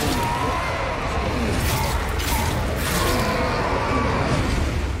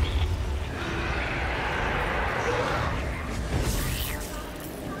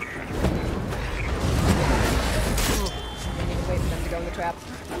 I need to wait for them to go in the trap.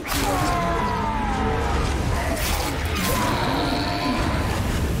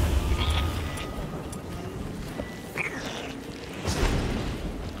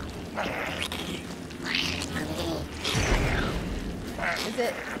 Is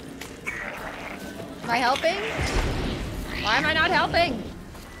it... Am I helping? Why am I not helping?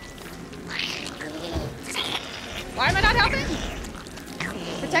 Why am I not helping?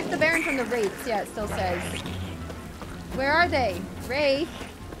 Protect the Baron from the wraiths. Yeah, it still says. Where are they? Wraith.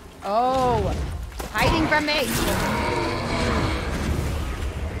 Oh. Hiding from me.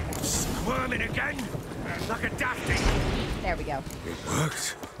 Squirming again? Like a dafty. There we go. It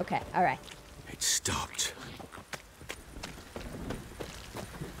worked. Okay, alright. It stopped.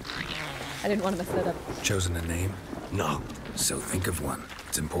 I didn't want to mess that up. Chosen a name? No. So think of one.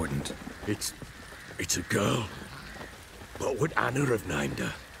 It's important. It's a girl. What would Anna have named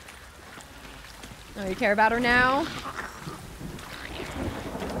her? Oh, you care about her now?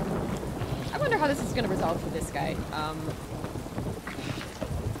 I wonder how this is going to resolve for this guy. I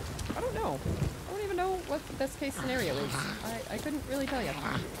don't know. I don't even know what the best case scenario is. I couldn't really tell you.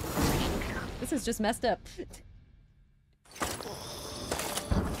 This is just messed up.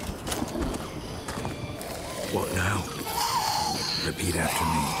 What now? Repeat after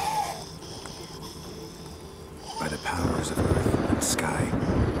me. By the powers of earth and sky.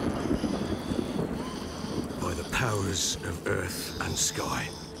 By the powers of earth and sky.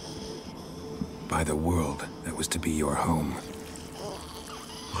 By the world that was to be your home.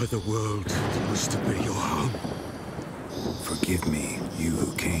 By the world that was to be your home. Forgive me, you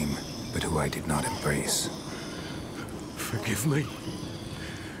who came, but who I did not embrace. Forgive me.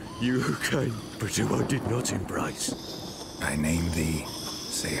 You who came, but who I did not embrace. I name thee,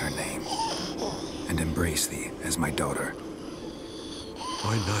 say her name, and embrace thee as my daughter.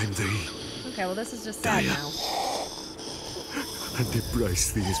 I name thee, Okay, well this is just sad now. And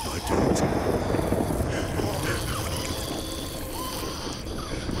embrace thee as my daughter.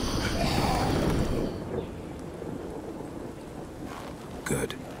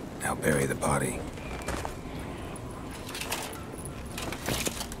 Good. Now bury the body.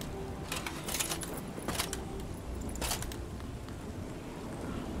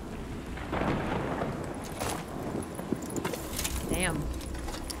 Damn.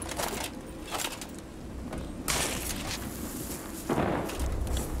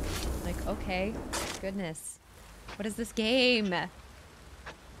 Like, okay. Goodness. What is this game?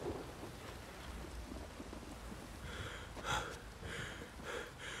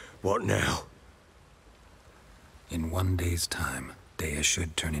 What now? In 1 day's time, Dea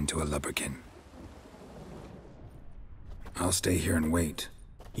should turn into a lubberkin. I'll stay here and wait.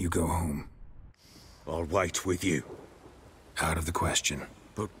 You go home. I'll wait with you. Out of the question.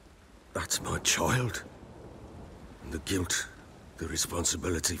 But that's my child. And the guilt, the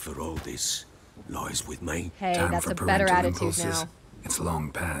responsibility for all this lies with me. Hey, Time that's for a better parental attitude impulses. now. It's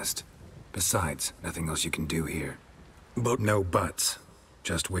long past. Besides, nothing else you can do here. But No buts.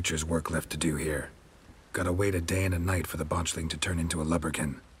 Just Witcher's work left to do here. Gotta wait a day and a night for the botchling to turn into a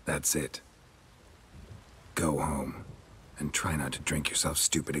lubberkin. That's it. Go home. And try not to drink yourself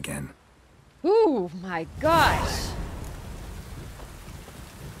stupid again. Ooh, my gosh.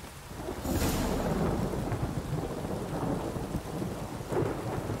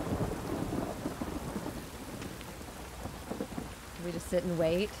 Can we just sit and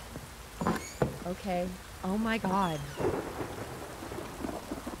wait? Okay. Oh my god.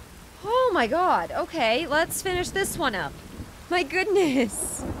 Oh my god. Okay, let's finish this one up. My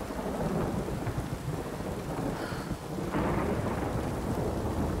goodness.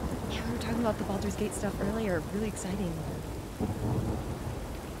 Yeah, we were talking about the Baldur's Gate stuff earlier. Really exciting.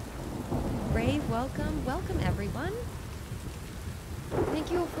 Brave, welcome. Welcome, everyone.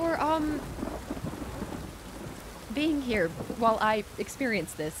 Thank you for, being here while I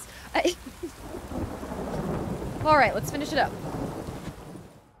experience this. Alright, let's finish it up.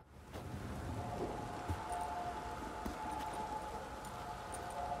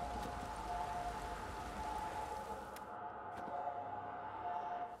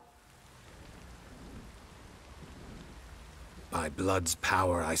 By blood's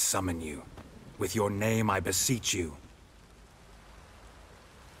power I summon you. With your name I beseech you.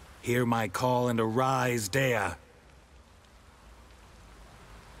 Hear my call and arise, Dea.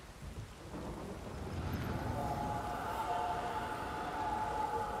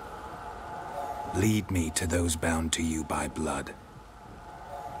 Lead me to those bound to you by blood.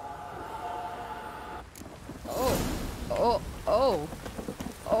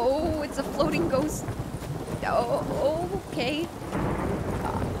 Oh, it's a floating ghost. Oh, okay.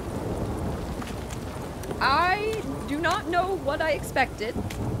 I do not know what I expected,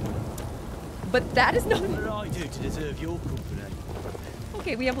 but that is not... What did I do to deserve your company?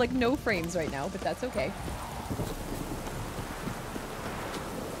 Okay, we have like no frames right now, but that's okay.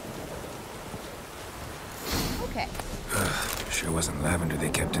 Okay. Sure wasn't lavender they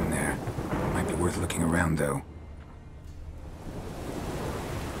kept in there. Might be worth looking around, though.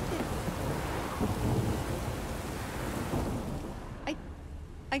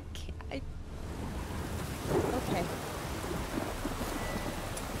 I can't... Okay.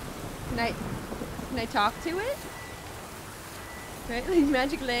 Can I talk to it? Right, like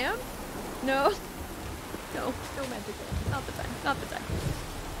magic lamp? No. No magic lamp. Not the time. Not the time.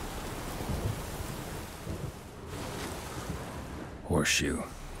 Horseshoe.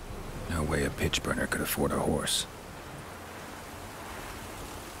 No way a pitch burner could afford a horse.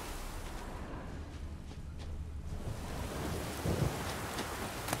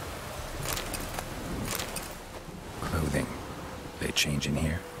 Clothing. They change in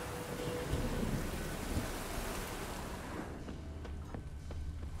here?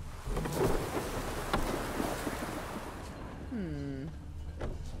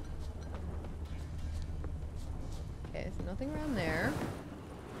 Okay, so nothing around there.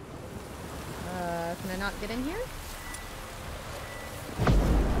 Can I not get in here?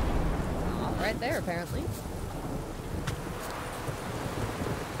 Oh, right there, apparently.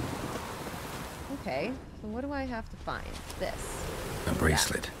 Okay, so what do I have to find? This. A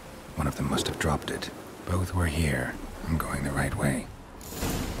bracelet. One of them must have dropped it. Both were here. I'm going the right way.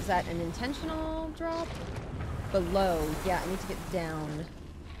 Is that an intentional drop? Below. Yeah, I need to get down.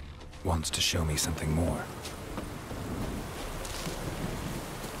 Wants to show me something more.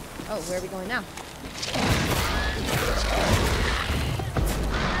 Oh, where are we going now?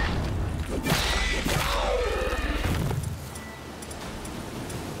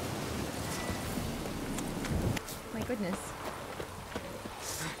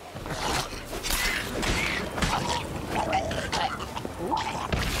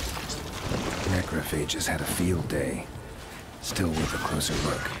 Necrophages had a field day. Still worth a closer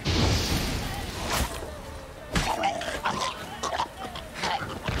look.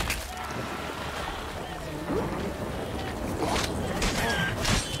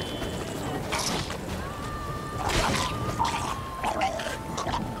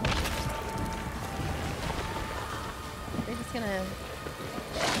 They're just gonna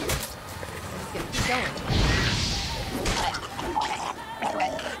keep going.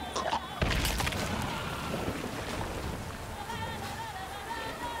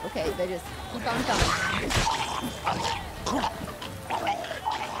 Okay, they just keep on coming.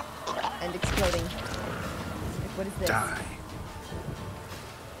 And exploding. What is this? Die.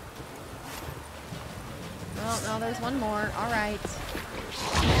 Oh, no, there's one more. Alright.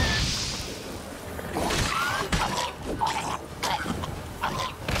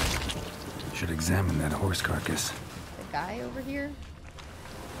 Should examine that horse carcass. The guy over here?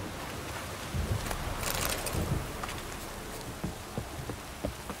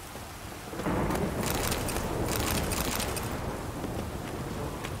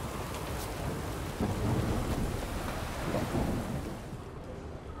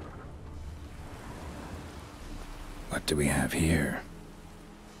 What do we have here?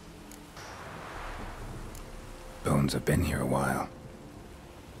 Bones have been here a while.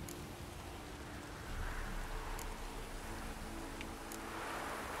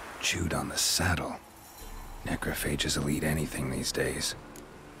 Chewed on the saddle. Necrophages will eat anything these days.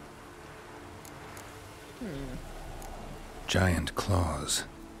 Giant claws.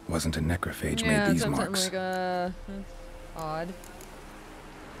 Wasn't a necrophage made these marks. Like, odd.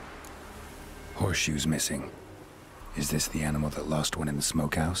 Horseshoes missing. Is this the animal that lost one in the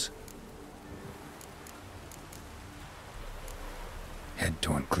smokehouse? Head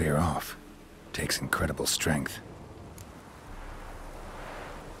torn clear off. Takes incredible strength.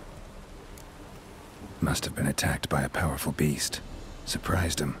 Must have been attacked by a powerful beast.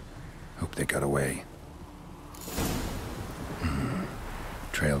 Surprised him. Hope they got away.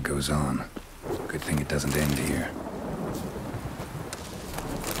 Trail goes on. Good thing it doesn't end here.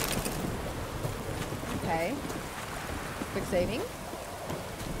 Okay. Quick saving.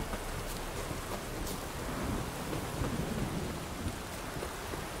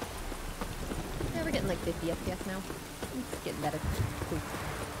 Yeah, we're getting like 50 FPS now. It's getting better. Cool.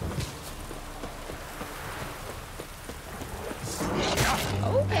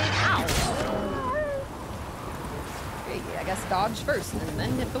 Okay, ow. Okay, I guess dodge first and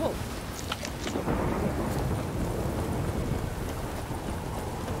then hit the wolf.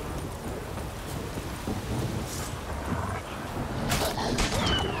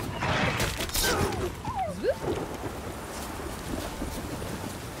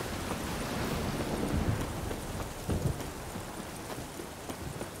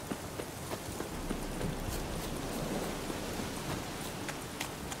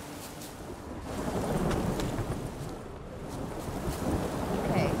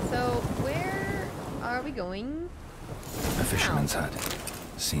 Going? A fisherman's hut.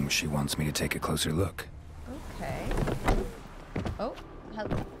 Seems she wants me to take a closer look. Okay. Oh,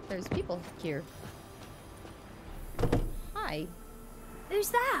 there's people here. Hi. Who's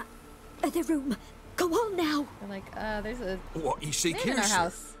that? The room. Go on now. They're like, there's a What you seek man here, in our sir?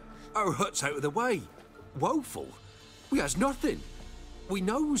 house. Our hut's out of the way. Woeful. We has nothing. We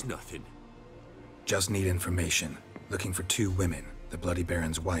knows nothing. Just need information. Looking for 2 women. The Bloody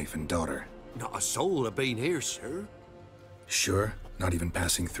Baron's wife and daughter. Not a soul have been here, sir. Sure? Not even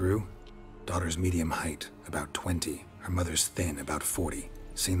passing through? Daughter's medium height, about 20. Her mother's thin, about 40.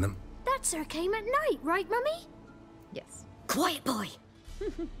 Seen them? That sir came at night, right, Mummy? Yes. Quiet boy.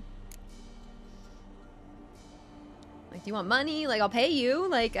 Like, do you want money? Like, I'll pay you.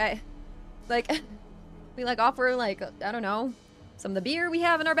 Like, we like offer like, I don't know, some of the beer we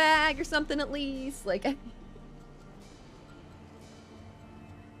have in our bag or something at least. Like.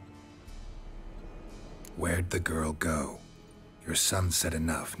 Where'd the girl go? Your son said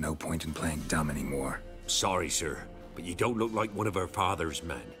enough. No point in playing dumb anymore. Sorry, sir, but you don't look like one of our father's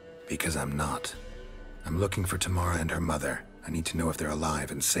men. Because I'm not. I'm looking for Tamara and her mother. I need to know if they're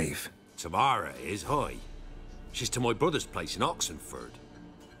alive and safe. Tamara is high. She's to my brother's place in Oxenford.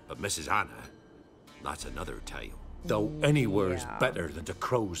 But Mrs. Anna, that's another tale. Though anywhere's better than the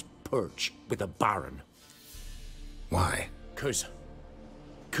crow's perch with a baron. Why? 'Cause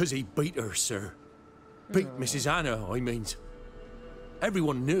he beat her, sir. Beat Mrs. Anna, I means.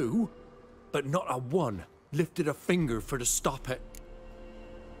 Everyone knew, but not a one lifted a finger for to stop it.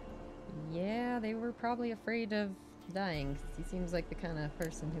 Yeah, they were probably afraid of dying. He seems like the kind of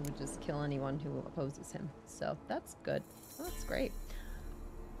person who would just kill anyone who opposes him. So that's good. Well, that's great.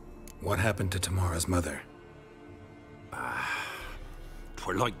 What happened to Tamara's mother?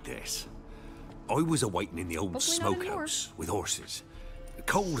 Twere like this. I was awaiting in the old Hopefully not anymore. smokehouse with horses.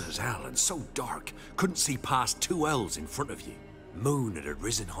 Cold as hell and so dark, couldn't see past 2 ells in front of you. Moon had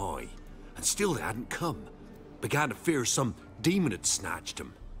risen high, and still they hadn't come. Began to fear some demon had snatched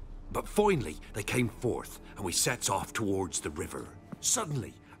them. But finally, they came forth, and we sets off towards the river.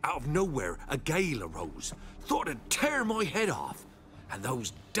 Suddenly, out of nowhere, a gale arose. Thought it'd tear my head off. And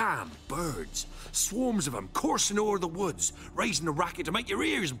those damn birds, swarms of them coursing o'er the woods, raising a racket to make your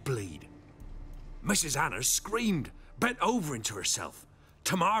ears bleed. Mrs. Anna screamed, bent over into herself.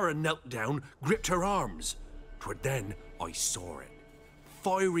 Tamara knelt down, gripped her arms. 'Twere then I saw it.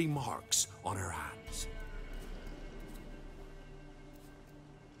 Fiery marks on her hands.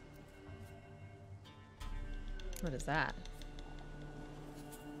 What is that?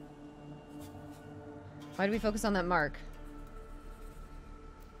 Why do we focus on that mark?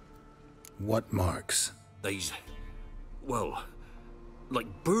 What marks? They's, well,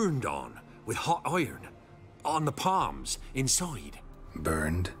 like burned on with hot iron. On the palms, inside.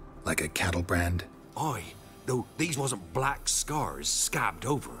 Burned? Like a cattle brand? Aye, though these wasn't black scars scabbed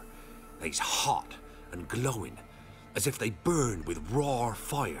over. They's hot and glowing, as if they burned with raw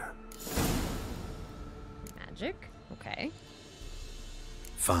fire. Magic? Okay.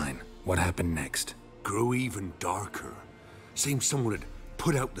 Fine. What happened next? Grew even darker. Seemed someone had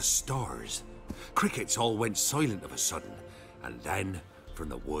put out the stars. Crickets all went silent of a sudden, and then, from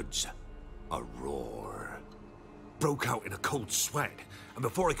the woods, a roar. Broke out in a cold sweat, and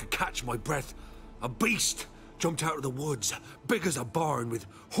before I could catch my breath, a beast jumped out of the woods, big as a barn, with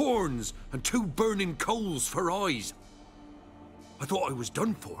horns and 2 burning coals for eyes. I thought I was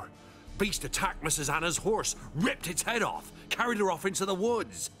done for. Beast attacked Mrs. Anna's horse, ripped its head off, carried her off into the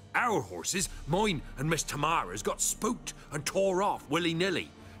woods. Our horses, mine and Miss Tamara's, got spooked and tore off willy-nilly.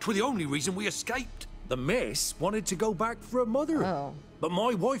 'Twere the only reason we escaped. The miss wanted to go back for her mother. Oh. But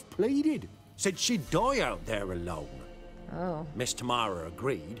my wife pleaded. Said she'd die out there alone. Oh. Miss Tamara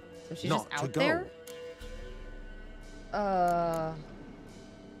agreed. So she's not just to out go. there?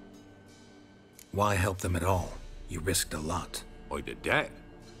 Why help them at all? You risked a lot. I'd a debt.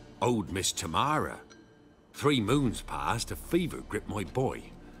 Owed Miss Tamara. 3 moons passed, a fever gripped my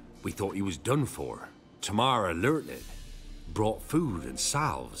boy. We thought he was done for. Tamara alerted. Brought food and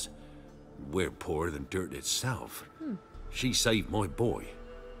salves. We're poorer than dirt itself. She saved my boy.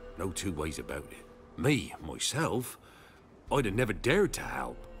 No 2 ways about it. Me, myself, I'd have never dared to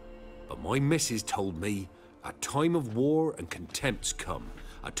help. But my missus told me a time of war and contempt's come.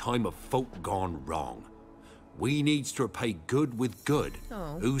 A time of folk gone wrong. We needs to repay good with good.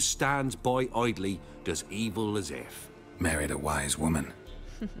 Oh. Who stands by idly does evil as if. Married a wise woman.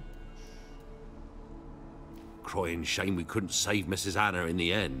 Crying shame we couldn't save Mrs. Anna in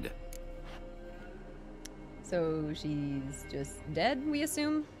the end. So she's just dead, we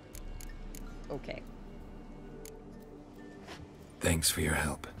assume? Okay. Thanks for your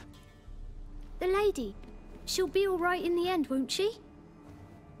help. The lady. She'll be all right in the end, won't she?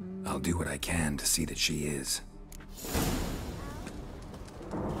 I'll do what I can to see that she is.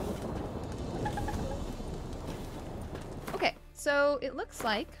 Okay, so it looks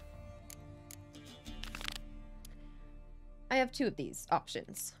like I have 2 of these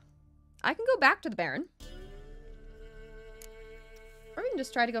options. I can go back to the Baron. Or we can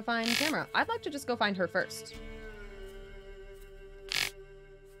just try to go find Tamara. I'd like to just go find her first.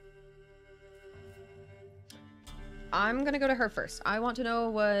 I'm gonna go to her first. I want to know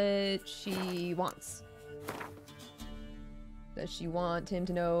what she wants. Does she want him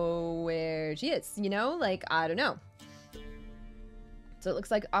to know where she is? You know, like, I don't know. So it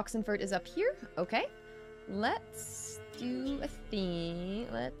looks like Oxenford is up here. Okay. Let's do a thing.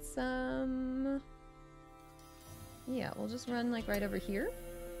 Let's, yeah, we'll just run, like, right over here.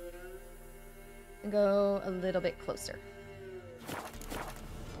 And go a little bit closer.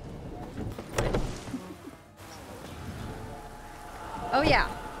 Oh, yeah.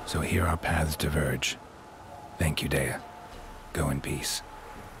 So here our paths diverge. Thank you, Dea. Go in peace.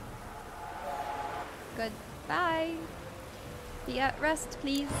 Goodbye. Be at rest,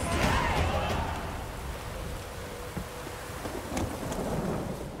 please.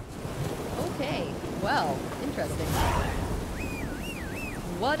 Okay, well, interesting.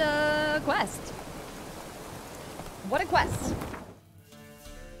 What a quest. What a quest.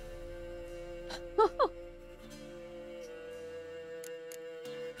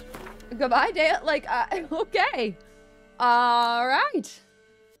 Goodbye, Dea. Like, okay. All right.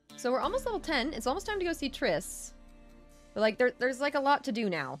 So we're almost level 10. It's almost time to go see Triss. But, like, there's, like, a lot to do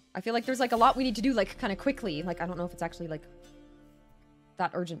now. I feel like there's, like, a lot we need to do, like, kind of quickly. Like, I don't know if it's actually, like,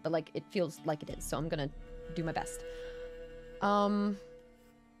 that urgent, but like it feels like it is, so I'm gonna do my best.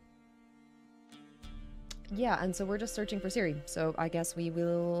 Yeah, and so we're just searching for Ciri, so I guess we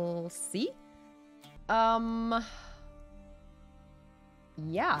will see. Yeah,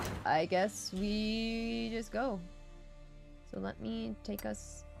 I guess we just go. So let me take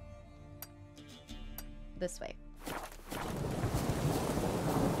us this way.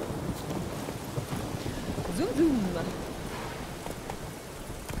 Zoom zoom.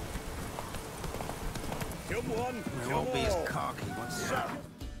 Come on, We won't be as cocky once.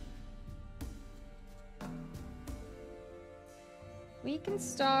 We can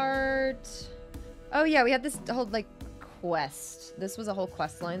start... Oh yeah, we had this whole, like, quest. This was a whole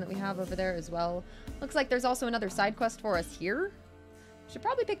quest line that we have over there as well. Looks like there's also another side quest for us here. Should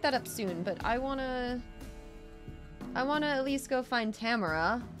probably pick that up soon, but I wanna at least go find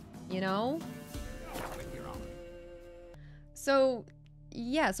Tamara, you know? So,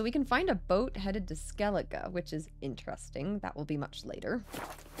 yeah, so we can find a boat headed to Skellige, which is interesting. That will be much later.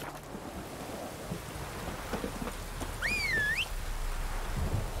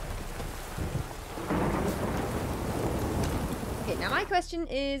 Okay, now my question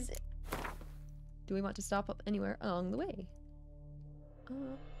is, do we want to stop up anywhere along the way?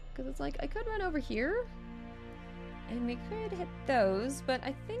 Because it's like, I could run over here, and we could hit those, but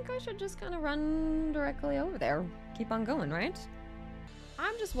I think I should just kind of run directly over there. Keep on going, right?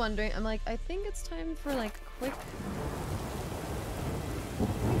 I'm just wondering, I'm like, I think it's time for, like, quick...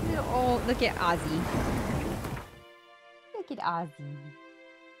 Oh, look at Ozzy. Look at Ozzy.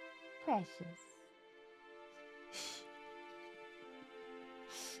 Precious.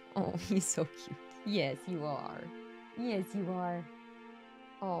 Oh, he's so cute. Yes, you are. Yes, you are.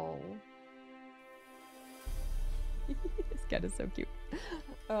 Oh. This cat is so cute.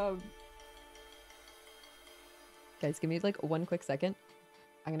 Guys, give me like one quick second.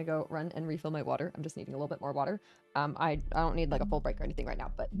 I'm gonna go run and refill my water. I'm just needing a little bit more water. I don't need like a full break or anything right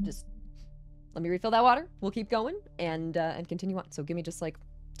now, but just let me refill that water. We'll keep going and continue on. So give me just like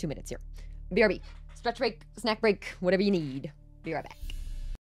 2 minutes here. BRB. Stretch break, snack break, whatever you need. Be right back.